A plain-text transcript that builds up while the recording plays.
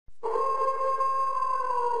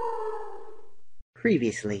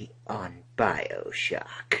Previously on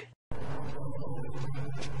BioShock.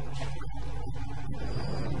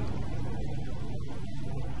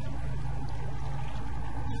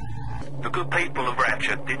 The good people of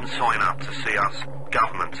Rapture didn't sign up to see us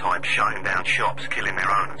government types shutting down shops, killing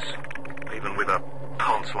their owners, even with a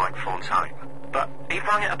ponce like Fontaine. But he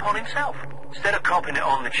brought it upon himself. Instead of copping it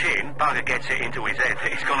on the chin, Bugger gets it into his head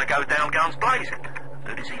that he's gonna go down guns blazing.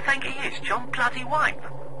 Who does he think he is, John Bloody Wayne?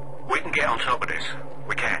 We can get on top of this.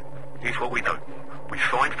 We can. Here's what we do. We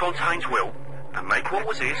find Fontaine's will and make what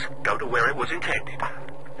was his go to where it was intended.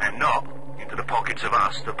 And not into the pockets of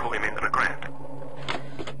us that put him into the ground.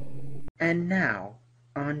 And now,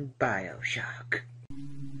 on BioShock.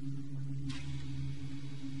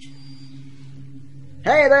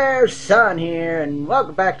 Hey there, Son here, and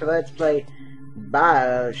welcome back to Let's Play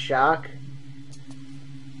BioShock.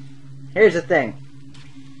 Here's the thing.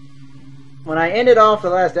 When I ended off the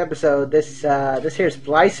last episode, this here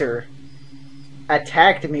splicer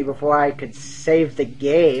attacked me before I could save the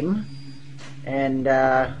game. And,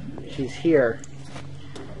 she's here.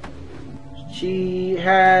 She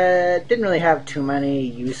didn't really have too many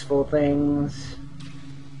useful things.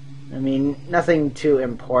 I mean, nothing too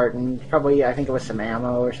important. Probably, I think it was some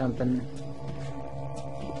ammo or something.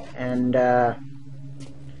 And, that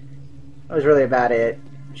was really about it.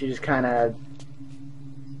 She just kind of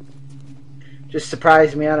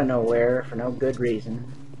surprised me out of nowhere for no good reason.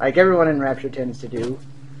 Like everyone in Rapture tends to do.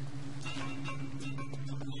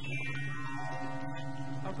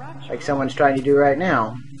 Like someone's trying to do right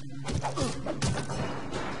now.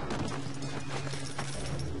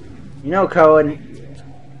 You know, Cohen,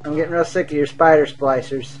 I'm getting real sick of your spider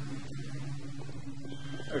splicers.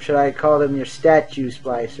 Or should I call them your statue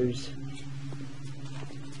splicers?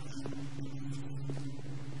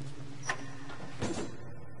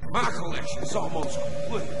 My collection's almost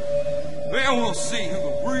complete. Then we'll see who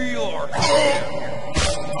the real artist is.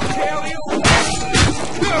 Tell you,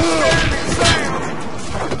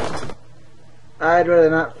 I'd rather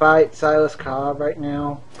not fight Silas Cobb right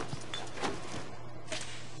now.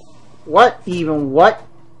 What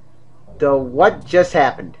just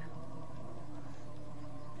happened?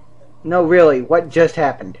 No, really, what just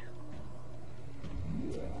happened?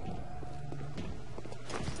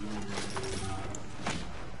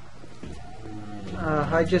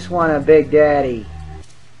 I just want a Big Daddy.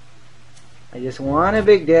 I just want a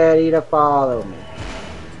Big Daddy to follow me.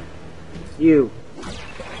 You.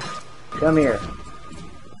 Come here.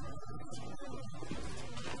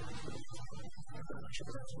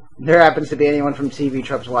 There happens to be anyone from TV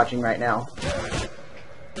Tropes watching right now.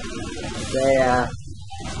 They,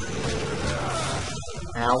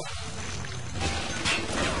 ow.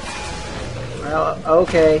 Well,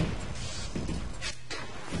 okay.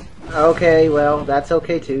 Okay, well, that's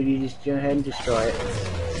okay too. You just go ahead and destroy it.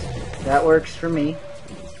 That works for me.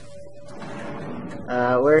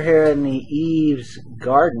 We're here in the Eve's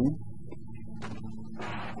garden.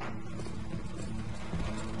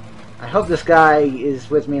 I hope this guy is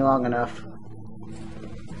with me long enough.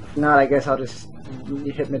 If not, I guess I'll just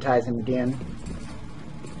hypnotize him again.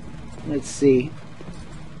 Let's see.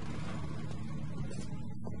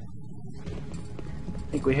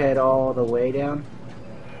 I think we head all the way down.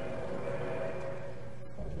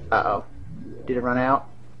 Uh-oh. Did it run out?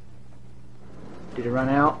 Did it run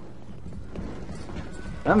out?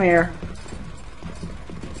 Come here.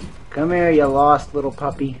 Come here, you lost little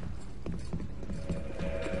puppy.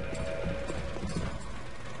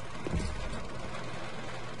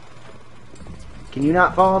 Can you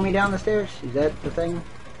not follow me down the stairs? Is that the thing?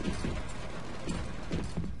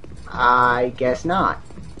 I guess not.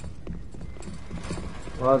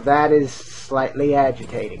 Well, that is slightly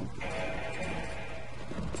agitating.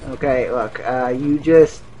 Okay, look, you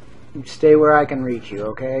just stay where I can reach you,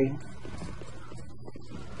 okay?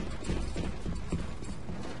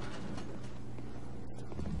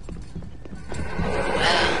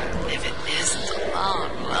 Well, if it isn't the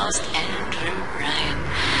long-lost Andrew Ryan.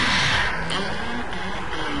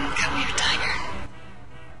 Come here, Tiger.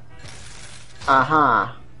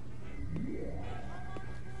 Aha.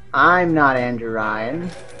 I'm not Andrew Ryan,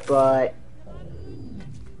 but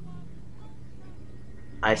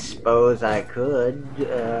I suppose I could,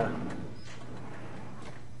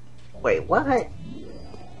 wait, what?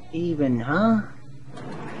 Even, huh?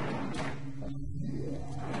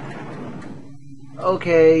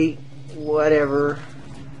 Okay, whatever.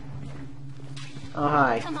 Oh,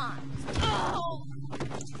 hi. Come on. Oh.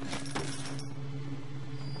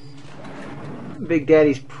 Big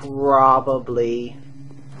Daddy's probably...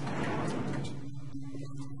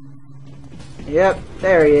 Yep,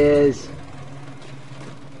 there he is.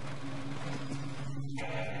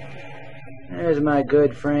 There's my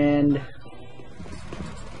good friend.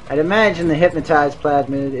 I'd imagine the hypnotized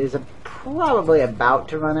plasmid is probably about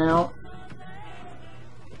to run out.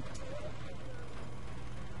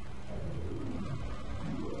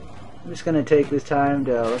 I'm just gonna take this time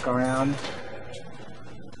to look around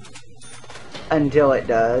until it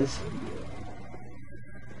does,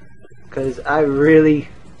 because I really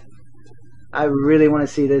want to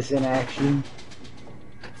see this in action.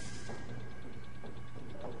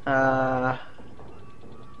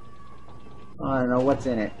 I don't know what's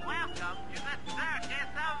in it.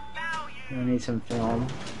 I need some film.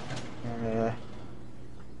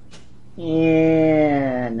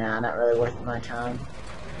 Yeah, nah, not really worth my time.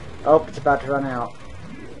 Oh, it's about to run out.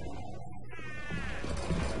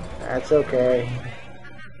 That's okay.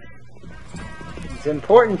 It's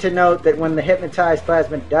important to note that when the hypnotized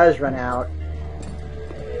plasmid does run out,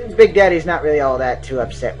 Big Daddy's not really all that too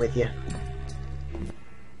upset with you.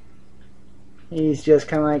 He's just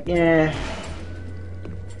kind of like, yeah,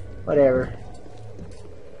 whatever.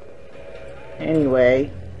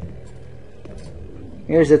 Anyway,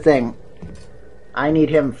 here's the thing. I need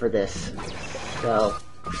him for this. So,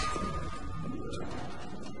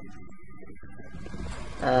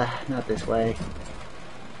 not this way.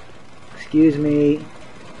 Excuse me,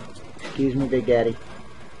 Big Daddy.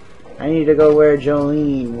 I need to go where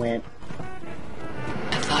Jolene went.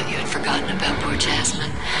 I thought you had forgotten about poor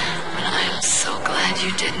Jasmine, but I am so glad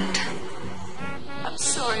you didn't. I'm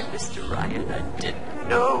sorry, Mr. Ryan. I didn't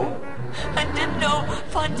know. I didn't know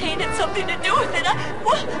Fontaine had something to do with it.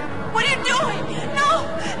 What are you doing? No,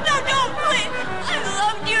 don't, please. I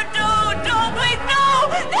loved you, don't, please, no.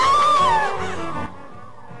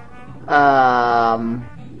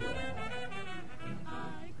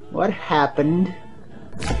 What happened?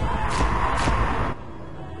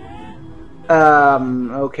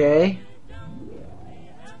 Okay.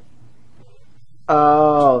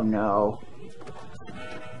 Oh no.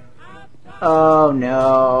 Oh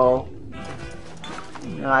no.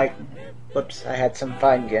 Whoops, I had some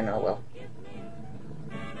fine gin, oh well.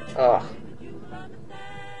 Ugh.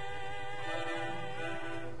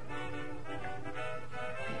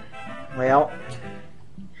 Well,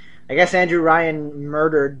 I guess Andrew Ryan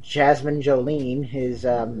murdered Jasmine Jolene, his,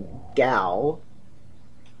 gal.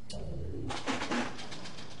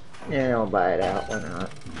 Yeah, I'll buy it out, why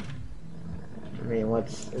not? I mean,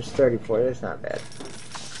 there's 34, that's not bad.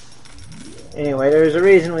 Anyway, there's a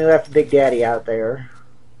reason we left Big Daddy out there.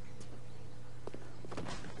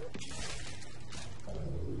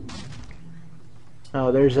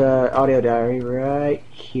 Oh, there's a audio diary right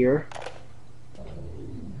here.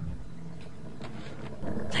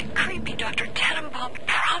 That creepy Dr. Tannenbaum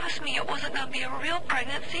promised me it wasn't going to be a real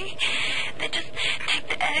pregnancy. They just take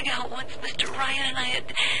the egg out once Mr. Ryan and I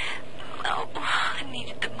had... Oh, I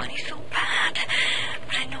needed the money so bad.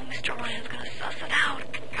 But I know Mr. Ryan's going to suss it out.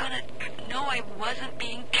 Gonna know I wasn't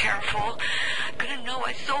being careful. Gonna know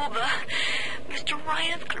I sold the... Mr.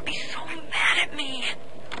 Ryan's going to be so mad at me.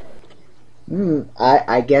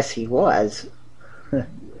 I guess he was.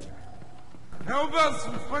 How about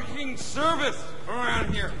some fucking service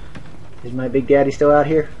around here? Is my Big Daddy still out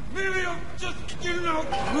here? Maybe I'll just get him how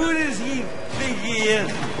good as he think he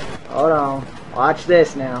is. Hold on. Watch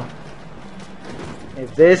this now.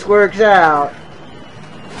 If this works out...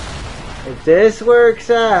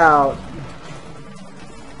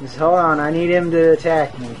 just hold on, I need him to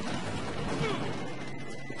attack me.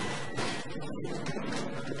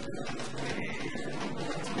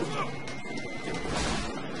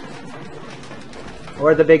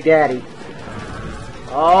 Or the Big Daddy.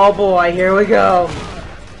 Oh boy, here we go.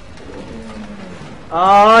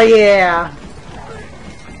 Oh yeah.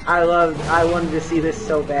 I wanted to see this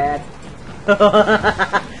so bad.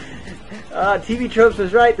 TV Tropes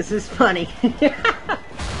was right, this is funny. Look at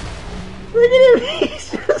him, he's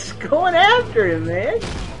just going after him, man.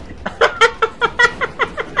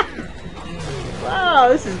 Wow,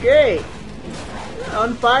 this is great.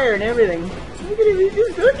 On fire and everything. Look at him,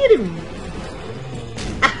 look at him.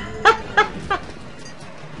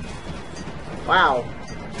 Wow.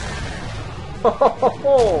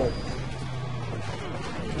 Oh,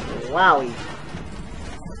 wowie.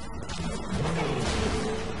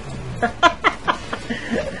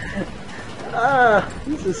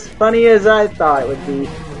 This is as funny as I thought it would be.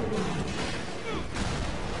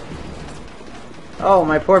 Oh,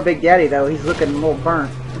 my poor Big Daddy though, he's looking a little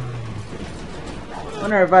burnt.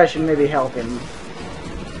 Wonder if I should maybe help him.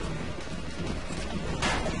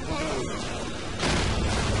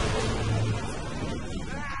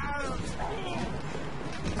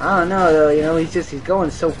 I don't know though, you know, he's going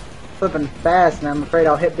so flippin' fast and I'm afraid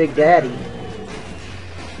I'll hit Big Daddy.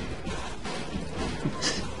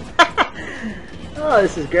 Oh,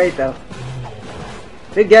 this is great though.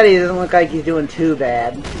 Big Daddy doesn't look like he's doing too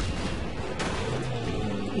bad.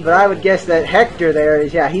 But I would guess that Hector there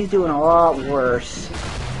is, yeah, he's doing a lot worse.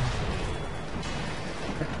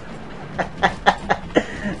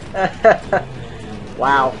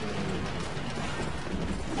 Wow.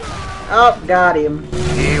 Oh, got him.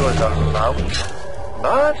 He was a lout,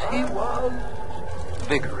 but he was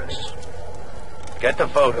vigorous. Get the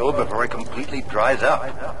photo before it completely dries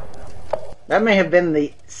up. That may have been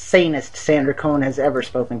the sanest Sandra Cohen has ever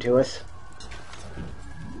spoken to us.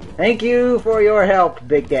 Thank you for your help,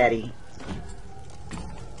 Big Daddy.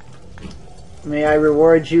 May I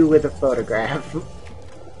reward you with a photograph?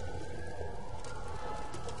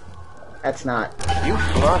 That's not. You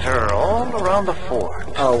flutter all around the fort,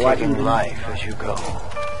 taking what? life as you go.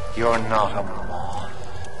 You're not a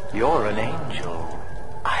moth. You're an angel.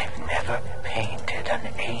 I've never painted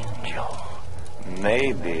an angel.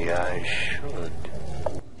 Maybe I should.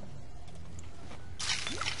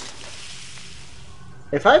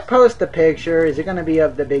 If I post a picture, is it going to be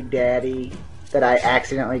of the Big Daddy that I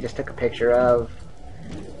accidentally just took a picture of?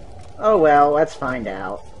 Oh well, let's find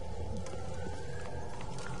out.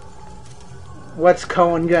 What's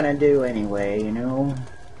Cohen gonna do anyway, you know?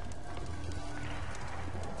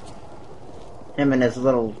 Him and his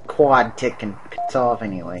little quad tick can piss off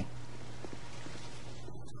anyway.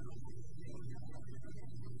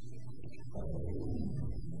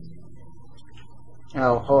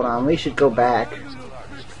 Oh, hold on, we should go back.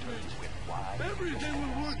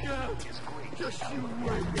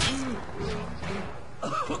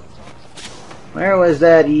 Where was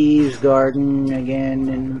that Eve's Garden again?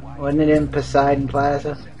 And wasn't it in Poseidon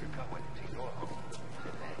Plaza?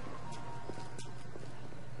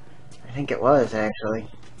 I think it was, actually.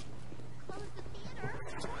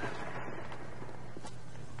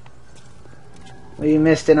 We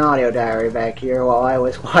missed an audio diary back here while I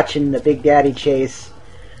was watching the Big Daddy chase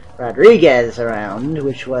Rodriguez around,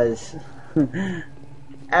 which was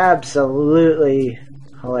absolutely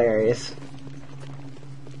hilarious.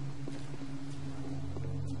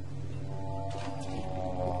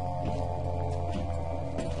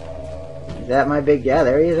 Is that my big... Yeah,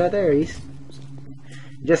 there he is right there. He's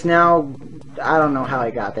just now... I don't know how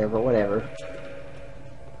he got there, but whatever.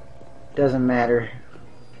 Doesn't matter.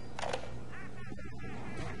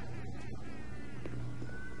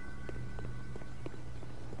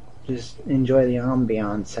 Just enjoy the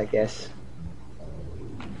ambiance, I guess.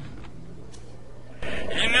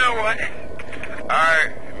 You know what?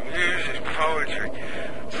 Art, music, poetry.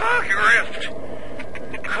 Fucking rift.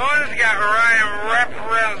 Cohen's got Ryan wrapped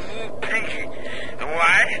around his little pinky. And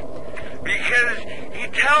why? Because he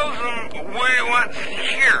tells him what he wants to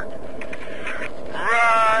hear.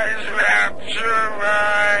 Rise, rapture,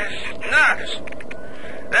 rise. Nuts.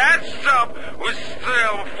 That stuff was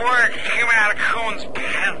still before it came out of Cohen's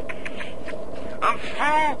pen. I'm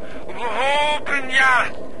through with the whole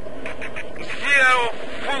pinata. See that old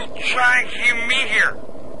fruit trying to keep me here.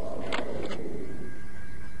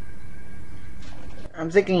 I'm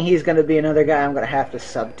thinking he's going to be another guy I'm going to have to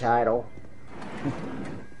subtitle.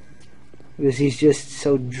 Because he's just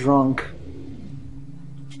so drunk.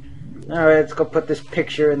 Alright, let's go put this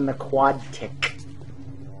picture in the quad tick.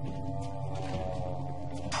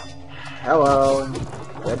 Hello.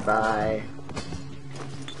 Goodbye.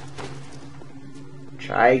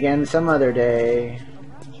 Try again some other day.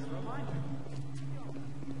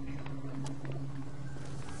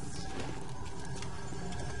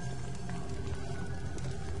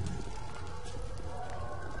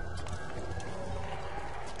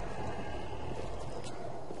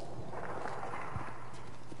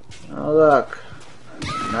 Oh look,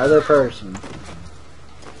 another person.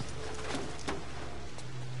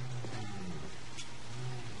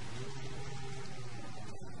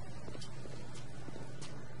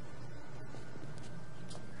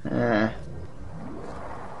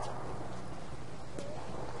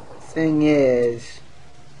 Thing is,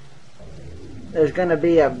 there's gonna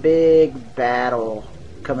be a big battle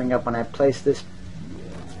coming up when I place this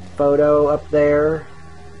photo up there.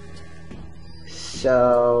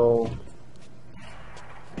 So,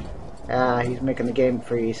 he's making the game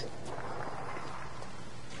freeze.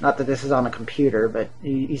 Not that this is on a computer, but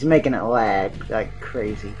he's making it lag like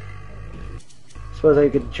crazy. Suppose I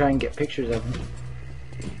could try and get pictures of him.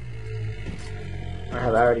 Or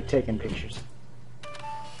have I already taken pictures?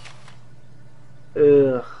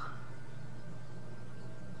 Ugh.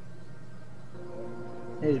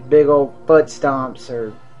 These big old foot stomps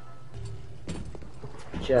are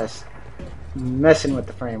just messing with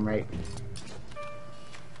the frame rate.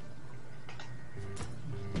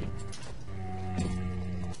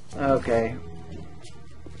 Okay.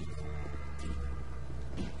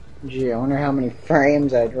 Gee, I wonder how many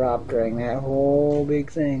frames I dropped during that whole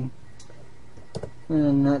big thing.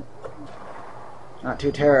 Not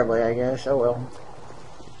too terribly, I guess. Oh well.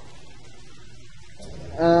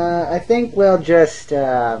 I think we'll just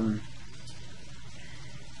we'll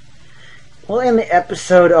end the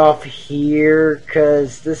episode off here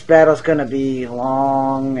because this battle's gonna be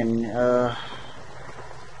long, and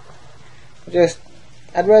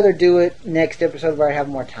I'd rather do it next episode where I have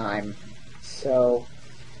more time. So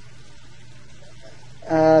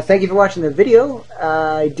thank you for watching the video.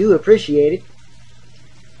 I do appreciate it.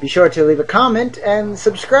 Be sure to leave a comment and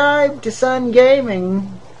subscribe to Sun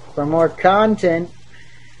Gaming for more content.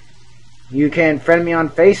 You can friend me on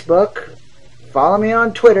Facebook, follow me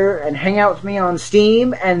on Twitter, and hang out with me on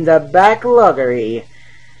Steam and the Backluggery.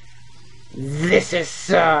 This is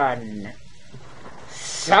Sun,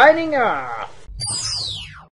 signing off.